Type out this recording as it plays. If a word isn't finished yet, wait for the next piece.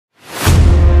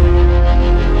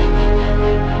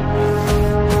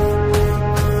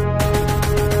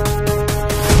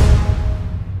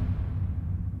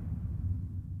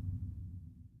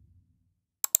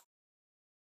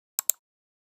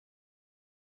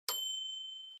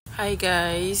Hi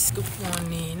guys, good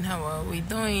morning. How are we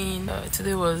doing?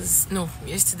 Yesterday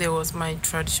was my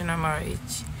traditional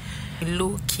marriage, a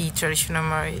low-key traditional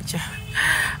marriage.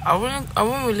 I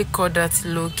won't really call that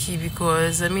low-key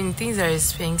because I mean things are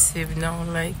expensive now,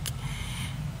 like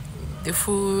the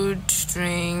food,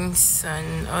 drinks,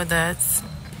 and all that.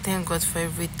 Thank God for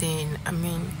everything. I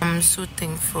mean, I'm so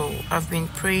thankful. I've been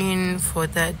praying for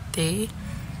that day.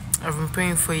 I've been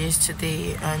praying for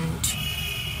yesterday, and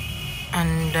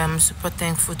I'm super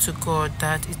thankful to God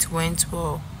that it went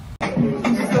well.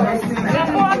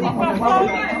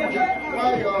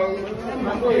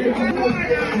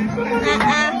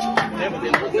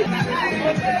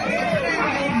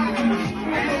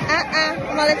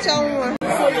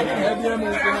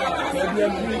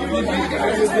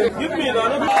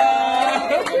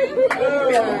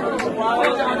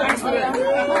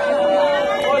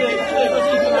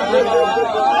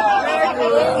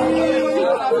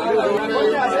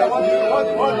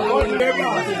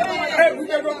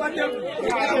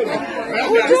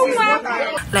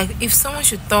 Like, if someone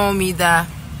should tell me that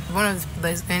one of the people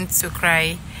that is going to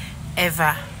cry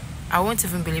ever, I won't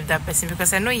even believe that person,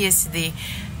 because I know yesterday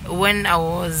when I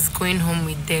was going home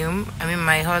with them, I mean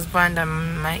my husband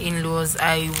and my in-laws,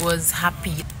 I was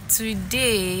happy.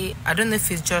 Today, I don't know if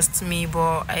it's just me,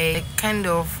 but I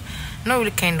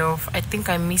think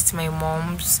I missed my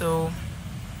mom, so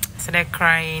I started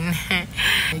crying.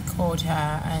 I called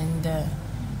her and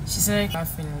she started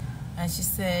laughing, and she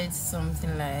said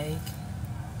something like,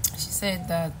 she said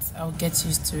that I'll get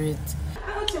used to it.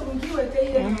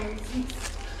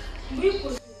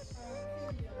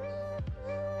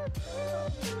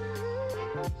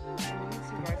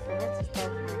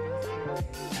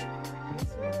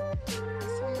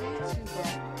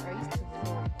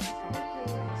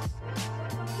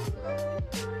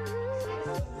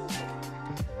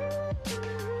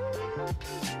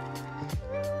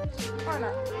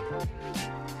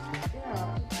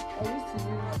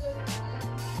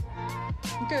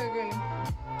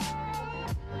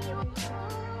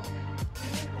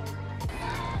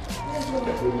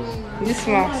 This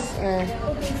mask,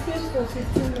 okay, stays for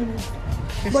 15 minutes.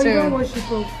 15. But you don't wash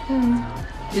it off.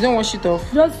 You don't wash it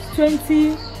off? Just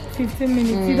 15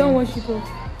 minutes. You don't wash it off.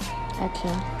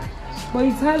 Okay. But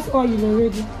it has oil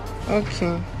already.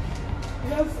 Okay.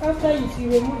 Just after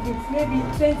you remove it, maybe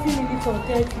 20 minutes or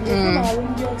 30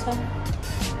 minutes.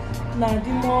 Now the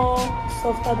more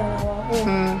softer than our own.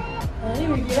 And if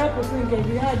you get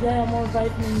more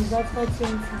vitamins after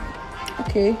 20.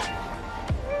 Okay.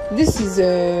 This is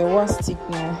a one stick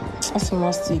now. That's a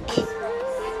one stick.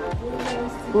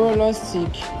 Roller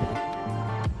stick.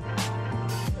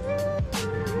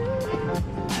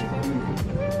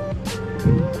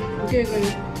 Okay, go.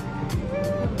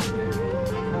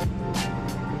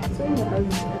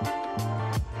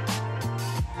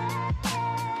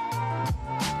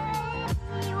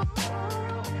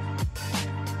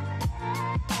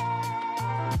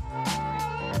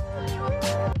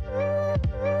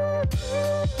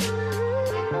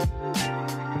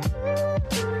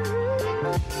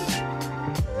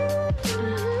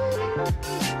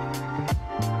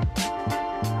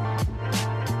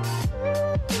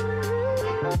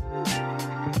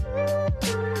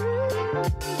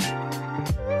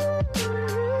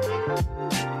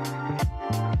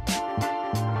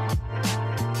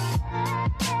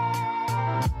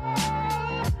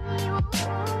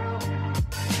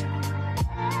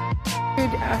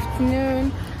 Good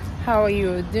afternoon, how are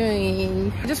you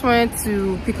doing? I just wanted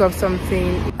to pick up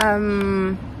something.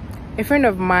 A friend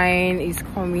of mine is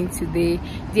coming today.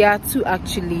 There are two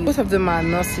actually. Both of them are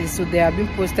nurses, so they are being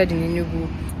posted in Enugu.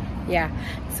 Yeah,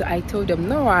 so I told them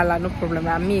no problem.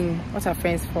 I mean, what are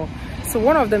friends for? So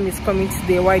one of them is coming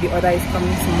today while the other is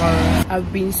coming tomorrow.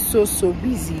 I've been so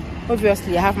busy.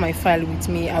 Obviously I have my file with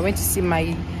me. I went to see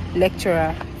my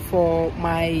lecturer for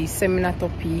my seminar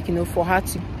topic, you know, for her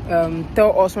to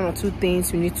tell us one or two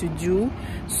things we need to do.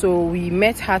 So we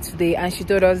met her today and she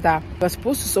told us that we're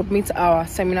supposed to submit our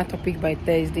seminar topic by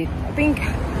Thursday. I think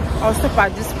I'll stop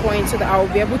at this point so that I'll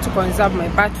be able to conserve my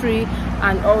battery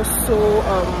and also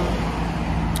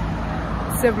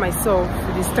save myself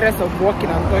the stress of walking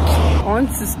and talking. I want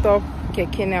to stop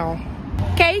Keke now.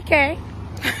 Keke!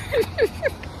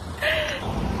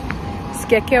 It's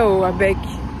Keke, oh, I beg,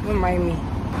 don't mind me.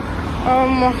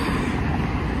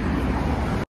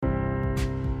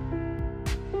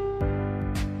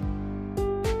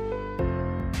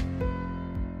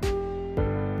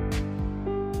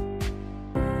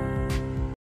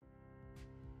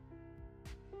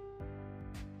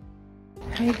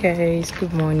 Hi guys,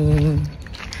 good morning.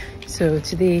 So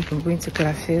today I'm going to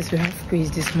classes. We have quiz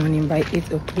this morning by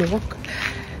 8 o'clock.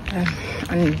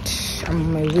 and I'm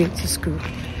on my way to school.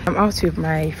 I'm out with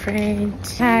my friend.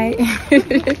 Hi.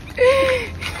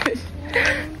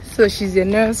 So she's a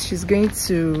nurse. She's going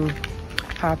to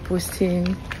her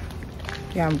posting.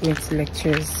 Yeah, I'm going to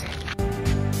lectures.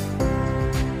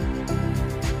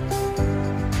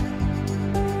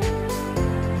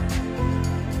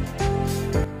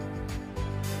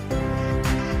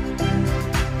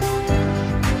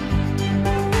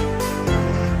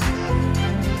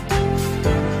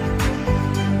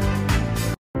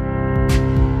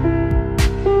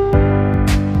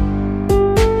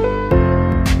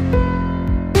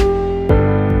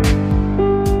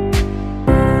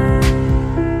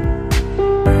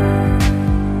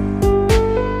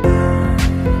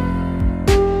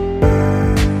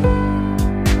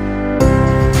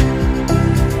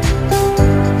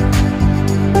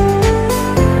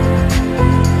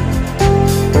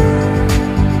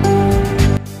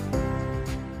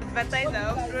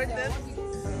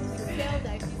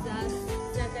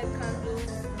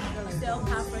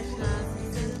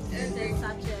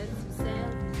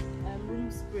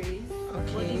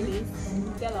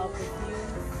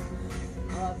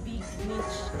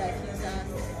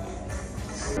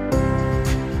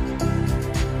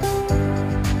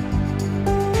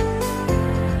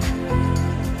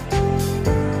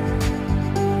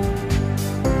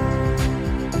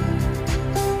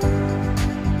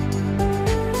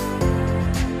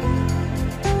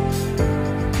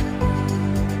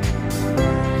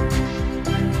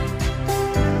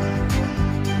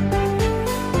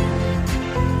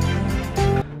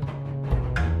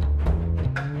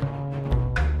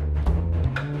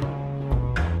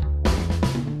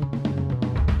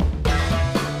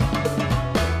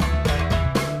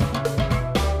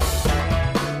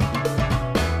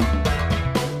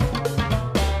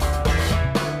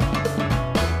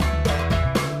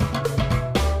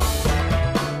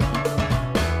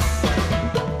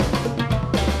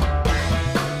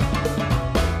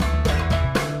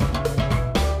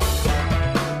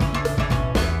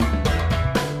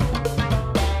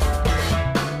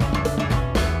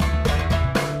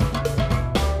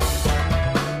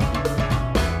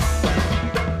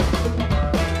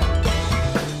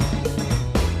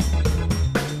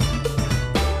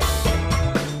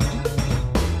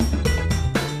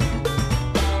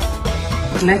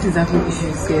 Light exactly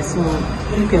issues here, so I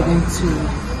think we're going to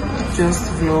just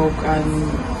vlog,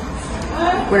 and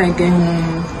when I get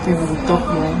home maybe we'll talk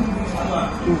more.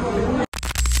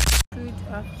 Good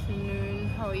afternoon,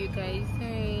 how are you guys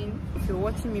doing? If you're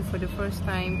watching me for the first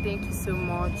time, thank you so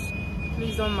much.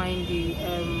 Please don't mind the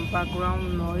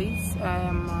background noise. I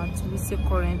am at Wise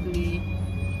currently.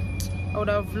 I would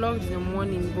have vlogged in the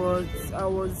morning, but I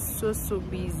was so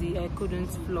busy I couldn't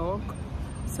vlog.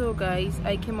 So guys,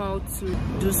 I came out to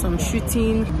do some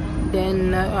shooting,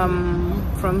 then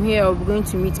from here I'll be going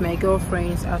to meet my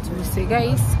girlfriends at Wise.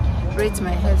 Guys, rate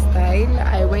my hairstyle.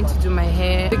 I went to do my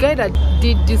hair. The guy that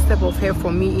did this type of hair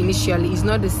for me initially is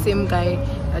not the same guy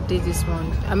that did this one.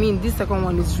 I mean, this second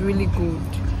one is really good.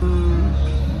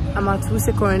 I'm at Wise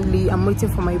currently. I'm waiting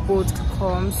for my boat to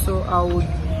come, so I would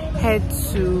head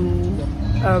to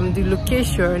the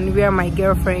location where my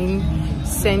girlfriend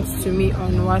sent to me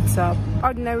on WhatsApp.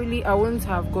 Ordinarily I wouldn't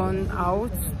have gone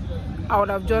out. I would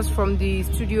have just, from the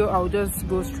studio I would just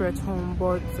go straight home,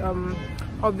 but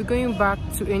I'll be going back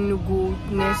to Enugu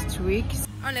next week.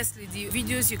 Honestly, the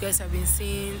videos you guys have been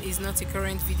seeing is not a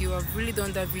current video. I've really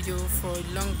done that video for a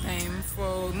long time,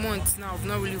 for months now. I've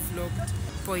not really vlogged,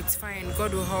 but it's fine.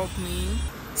 God will help me.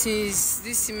 Since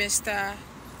this semester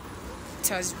it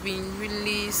has been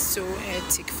really so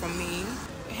hectic for me.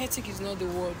 Hectic is not the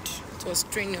word, it was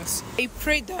strenuous. I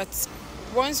pray that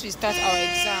once we start our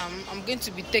exam, I'm going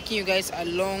to be taking you guys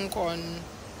along on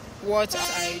what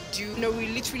I do. You know, we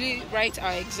literally write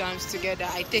our exams together.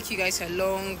 I take you guys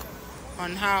along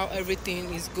on how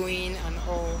everything is going and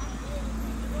all.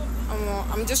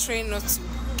 I'm just trying not to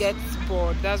get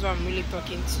bored. That's why I'm really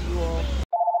talking to you all.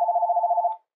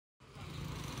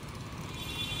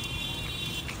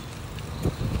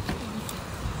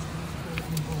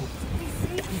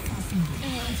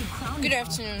 Good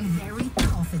afternoon. Very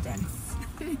confident.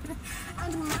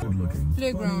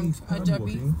 Playground,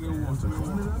 Ajabi.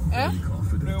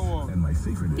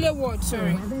 Play what?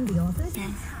 Sorry.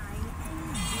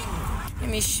 Let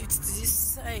me shoot to this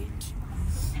side.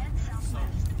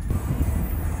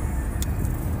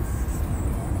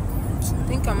 I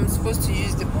think I'm supposed to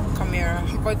use the camera,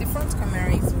 but the front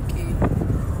camera is okay.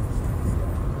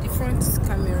 The front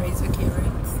camera is okay,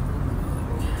 right?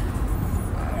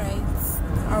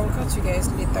 I will catch you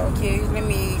guys later, okay? Let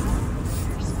me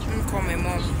call my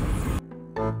mom.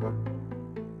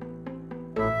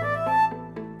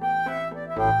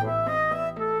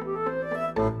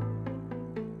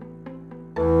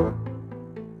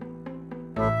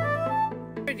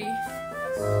 Ready?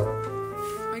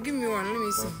 Give me one. Let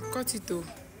me see. Cut it though.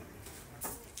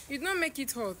 You don't make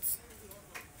it hot.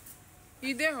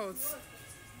 You there hot?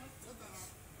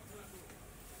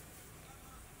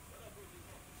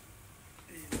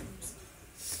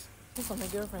 Wait for my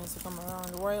girlfriends to come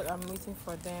around. While I'm waiting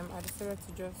for them, I decided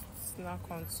to just snack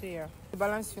on here. The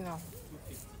balance you now.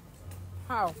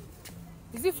 How?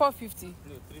 Is it 450? No,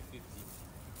 350.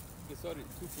 Okay, sorry,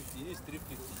 250. It is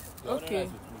 350. Okay.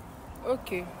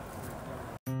 Okay.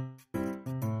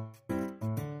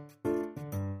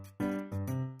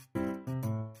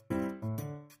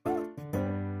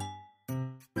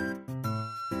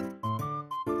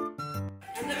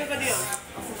 Everybody else.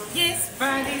 Yes,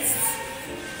 buddies.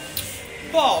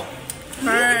 Paul.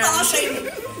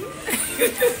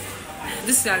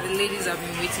 These are the ladies I've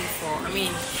been waiting for. I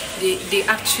mean, they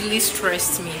actually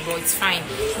stressed me, but it's fine.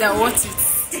 They're worth it.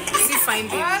 See fine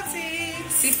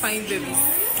babies. See fine babies.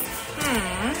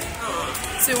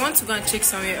 So you want to go and check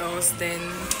somewhere else, then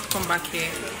come back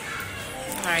here.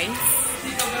 Alright?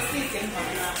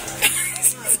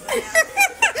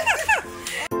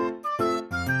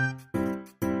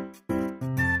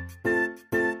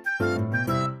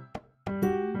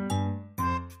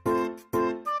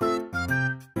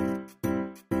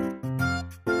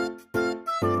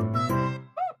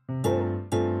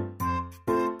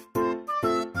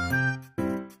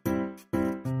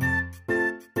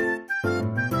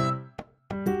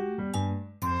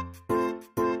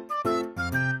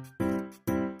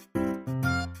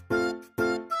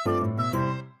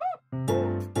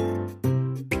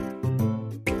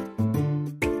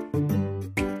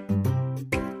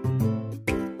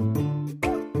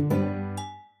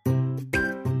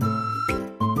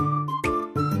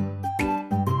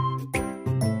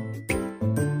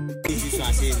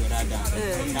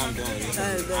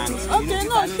 Okay,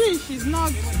 no, she's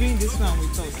not doing this one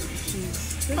with us.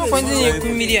 She's. How can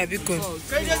you media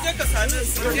because?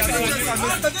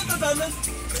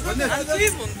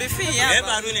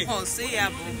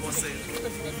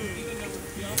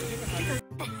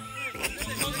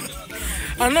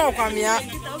 I know, Kwamia.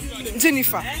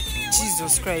 Jennifer.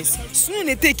 Jesus Christ. Soon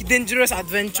they take dangerous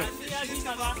adventure.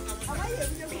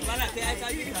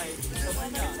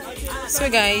 So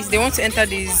guys, they want to enter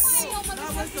this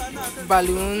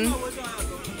balloon.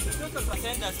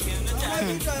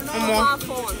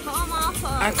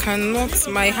 I cannot,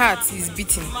 my heart is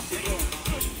beating.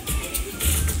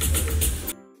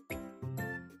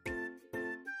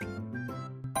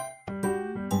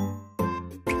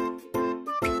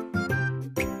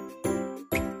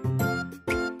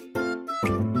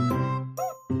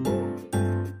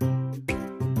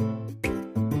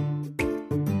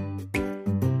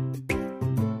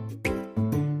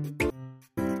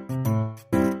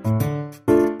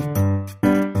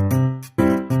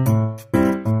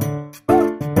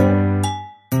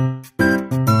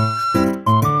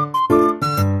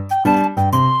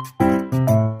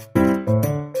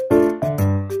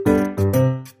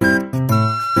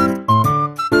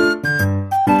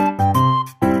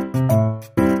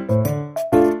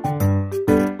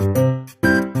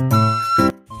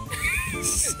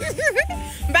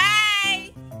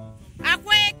 Bye.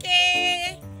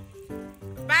 Akweke.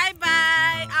 Bye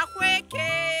bye.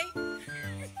 Akweke.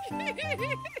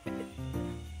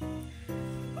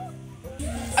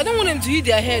 I don't want them to hit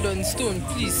their head on stone,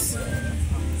 please.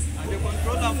 And the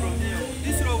controller from here.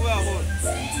 This row where I was.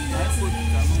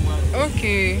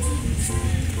 Okay.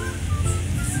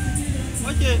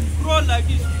 Okay, roll like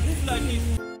this, move like this.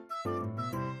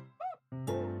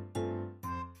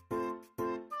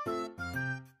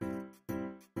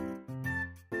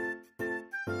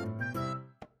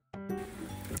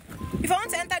 If I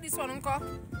want to enter this one, Uncle,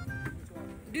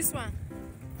 this one,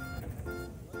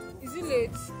 is it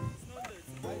late?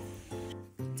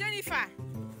 Jennifer,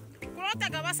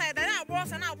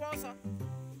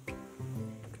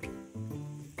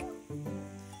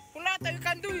 you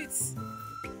can do it.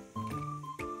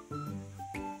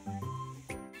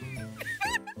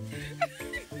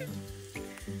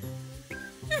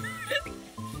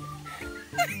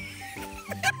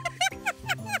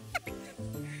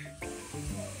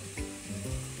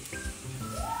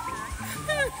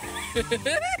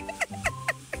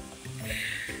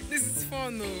 This is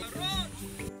fun though.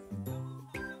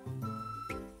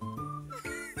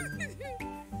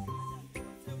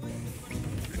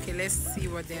 Okay, let's see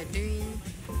what they're doing.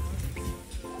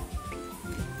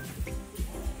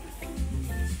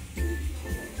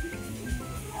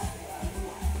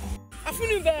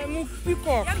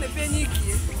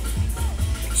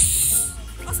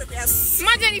 Ma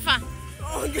Jennifer.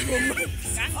 Oh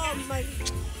my.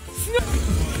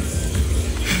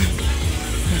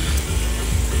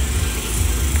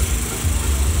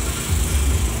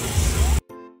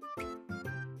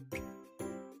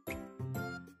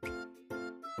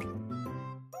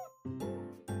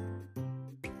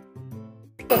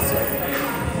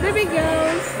 Baby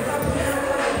girls.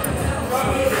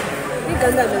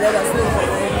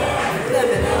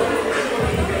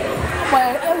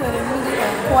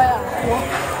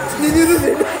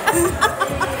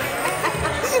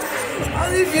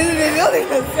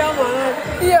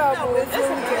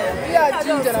 Yeah,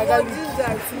 ginger. I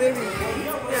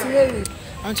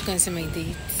want to go and see my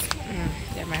date.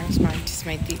 Yeah, my husband is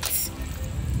my date.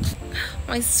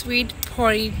 My sweet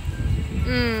boy.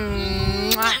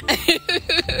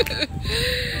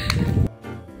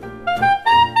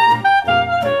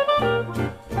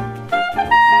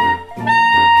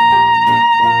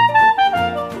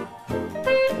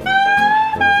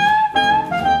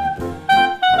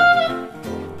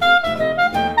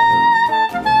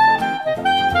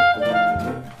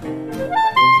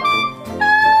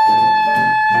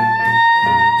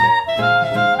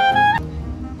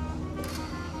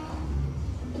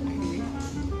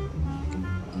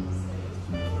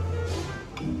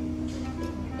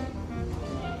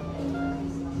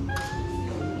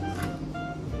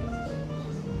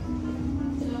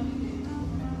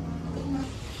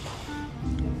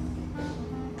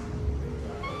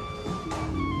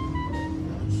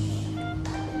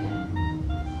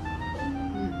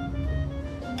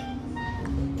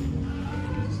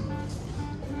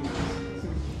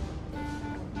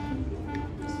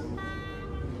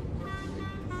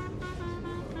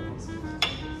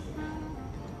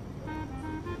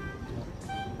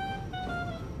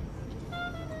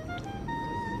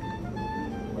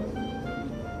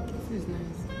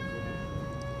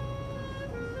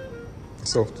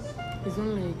 Soft. It's not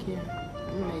like here.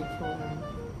 I'm like other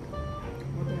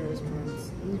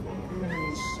restaurants.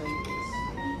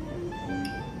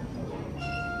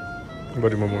 What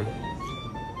about the mama?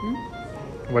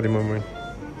 What about the mama?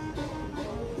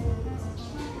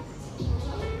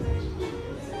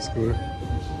 It's good.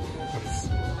 It's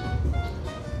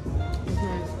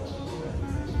nice.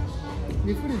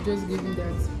 The food is just giving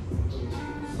that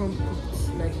home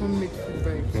cooked, like homemade food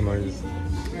vibes. Oh, nice.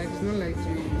 Like it's not like the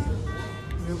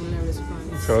regular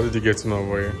restaurants. So how did you get to know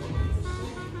where?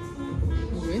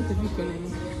 We went to pick on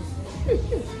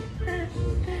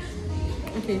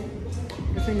Okay,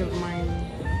 a friend of mine,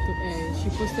 she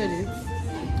posted it.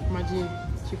 Imagine,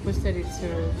 she posted it to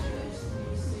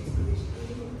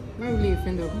not really a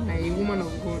friend of mine, a woman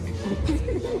of God.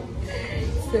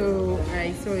 So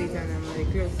I saw it and I'm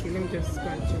like, okay, let me just go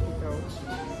and check it out.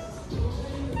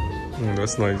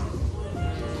 That's nice.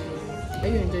 Are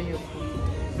you enjoying your food?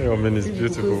 Yeah, I mean, it's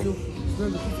beautiful.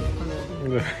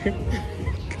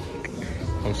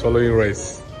 I'm swallowing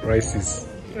rices.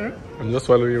 Huh? I'm just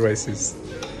swallowing rices.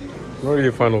 I'm not really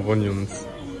a fan of onions.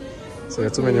 So there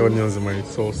are too many onions in my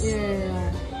sauce.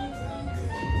 Yeah.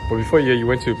 But before here, you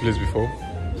went to a place before?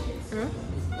 Huh?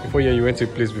 Before here, you went to a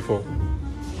place before?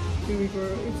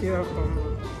 If you have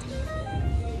come.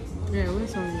 Yeah, I went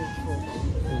somewhere before.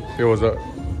 Where was that?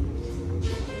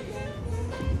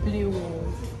 Play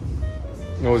World.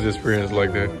 What was the experience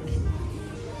like there?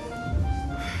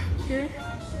 Okay.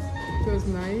 It was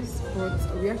nice, but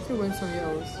we actually went somewhere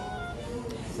else.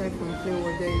 Aside from Play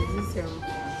World, there is this I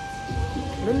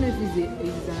don't know if it's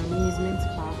an amusement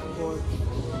park, but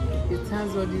it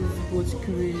has all these boat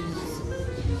cruise,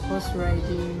 horse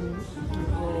riding, and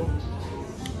all.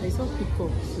 I saw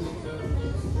peacocks too.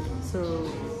 So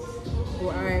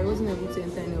well, I wasn't able to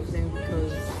enter any of them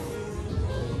because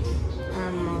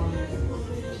I'm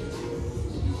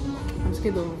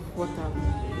scared of water,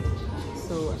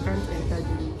 so I can't enter the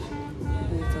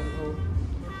boat and all.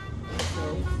 So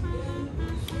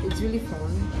it's really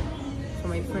fun. For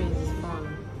my friends, it's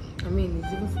fun. I mean,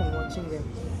 it's even fun watching them.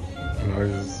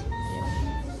 Nice.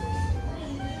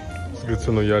 It's good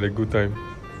to know you had a good time.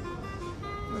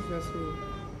 Obviously.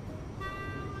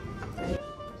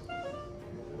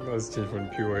 Let's change from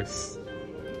the POS.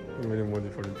 How many money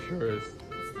from the POS?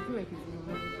 I feel like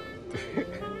it's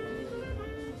normal.